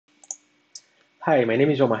Hi, my name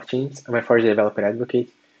is João Martins. I'm a Forge developer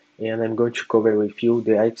advocate, and I'm going to cover with you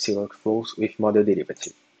the IFC workflows with model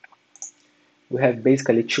derivative. We have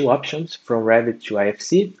basically two options, from Revit to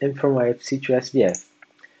IFC and from IFC to SVF.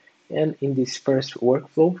 And in this first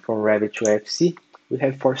workflow, from Revit to IFC, we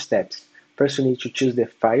have 4 steps. First, we need to choose the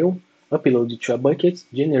file, upload it to a bucket,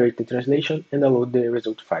 generate the translation, and download the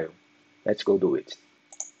result file. Let's go do it.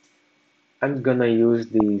 I'm gonna use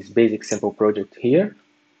this basic sample project here.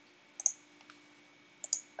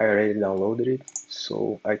 I already downloaded it,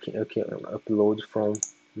 so I can upload from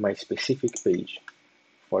my specific page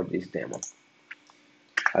for this demo.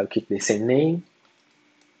 I'll keep the same name,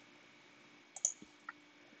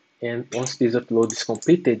 and once this upload is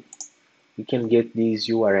completed, you can get this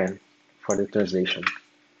URL for the translation.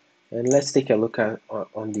 And let's take a look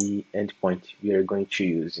on the endpoint we are going to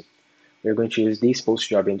use. We're going to use this post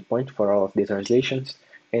job endpoint for all of the translations,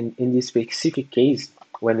 and in this specific case,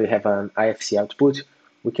 when we have an IFC output,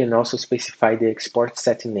 we can also specify the export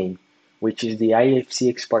setting name, which is the IFC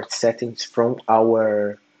export settings from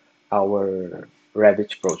our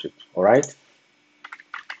Revit project. All right.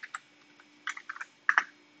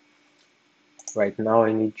 Right now,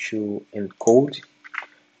 I need to encode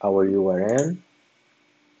our URL.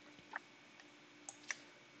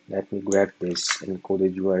 Let me grab this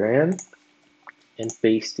encoded URL and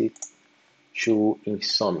paste it to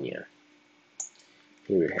Insomnia.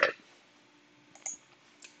 Here we have.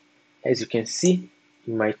 As you can see,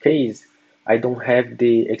 in my case, I don't have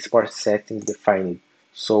the export settings defined,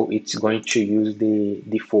 so it's going to use the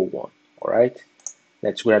default one. All right,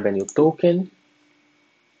 let's grab a new token,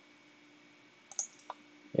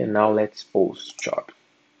 and now let's post job.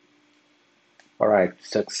 All right,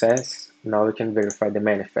 success. Now we can verify the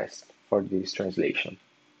manifest for this translation.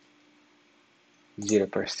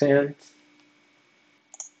 0%,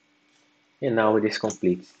 and now it is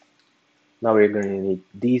complete. Now we're going to need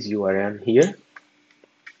this URL here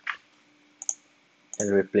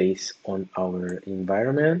and replace on our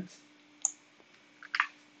environment,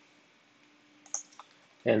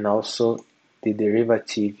 and also the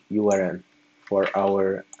derivative URL for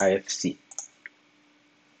our IFC.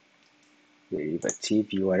 Derivative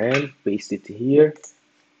URL, paste it here,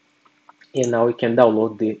 and now we can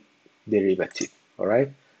download the derivative. All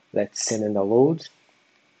right, let's send and download.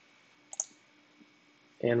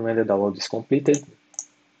 And when the download is completed,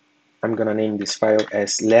 I'm gonna name this file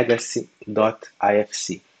as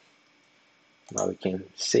legacy.ifc. Now we can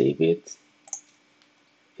save it,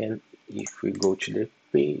 and if we go to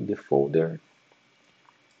the folder,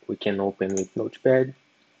 we can open with Notepad,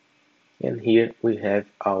 and here we have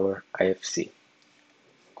our IFC.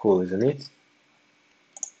 Cool, isn't it?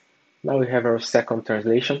 Now we have our second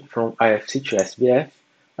translation from IFC to SVF.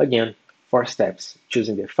 Again, 4 steps: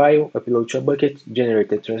 choosing the file, upload to a bucket, generate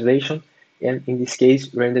the translation, and in this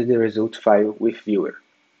case, render the result file with viewer.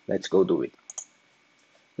 Let's go do it.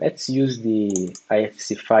 Let's use the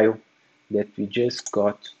IFC file that we just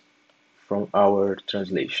got from our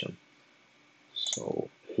translation. So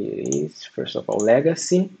here is, first of all,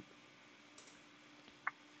 legacy.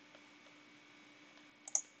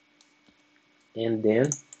 And then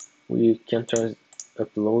we can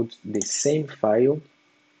upload the same file,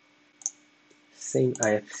 same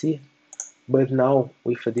IFC, but now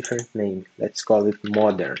with a different name. Let's call it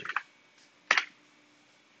modern.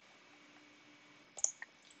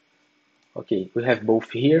 Okay, we have both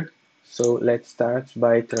here, so let's start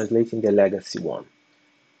by translating the legacy one.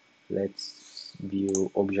 Let's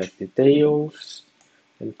view object details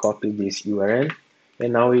and copy this URL,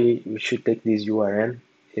 and now we should take this URL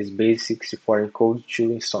as base64 encode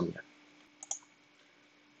to Insomnia.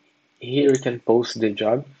 Here we can post the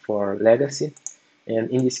job for legacy, and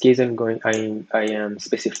in this case I am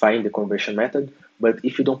specifying the conversion method, but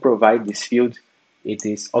if you don't provide this field, it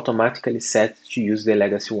is automatically set to use the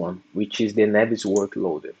legacy one, which is the Nebis work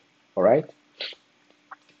loader. All right,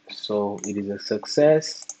 so it is a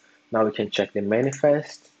success. Now we can check the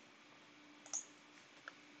manifest.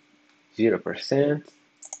 0%,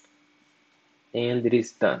 and it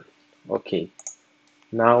is done. Okay,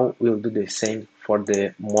 now we'll do the same for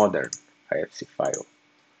the modern IFC file.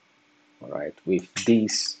 All right, with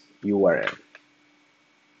this URL.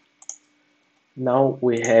 Now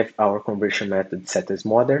we have our conversion method set as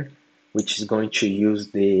modern, which is going to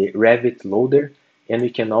use the Revit loader, and we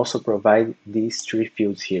can also provide these 3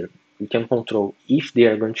 fields here. We can control if they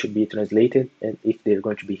are going to be translated and if they're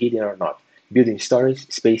going to be hidden or not. Building stories,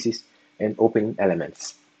 spaces, and opening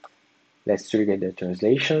elements. Let's trigger the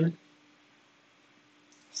translation.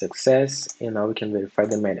 Success, and now we can verify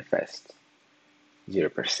the manifest.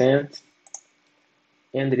 0%,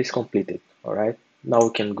 and it is completed. All right, now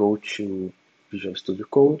we can go to Visual Studio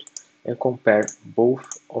Code and compare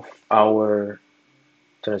both of our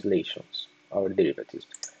translations, our derivatives.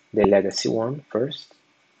 The legacy one first.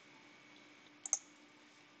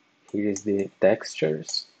 Here is the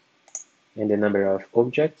textures and the number of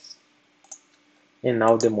objects. And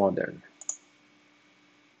now the modern,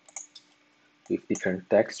 with different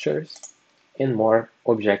textures and more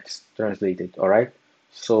objects translated, alright?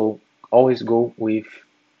 So always go with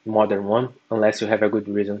modern one unless you have a good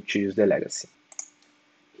reason to use the legacy.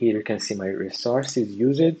 Here you can see my resources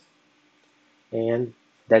used, and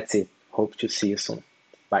that's it. Hope to see you soon.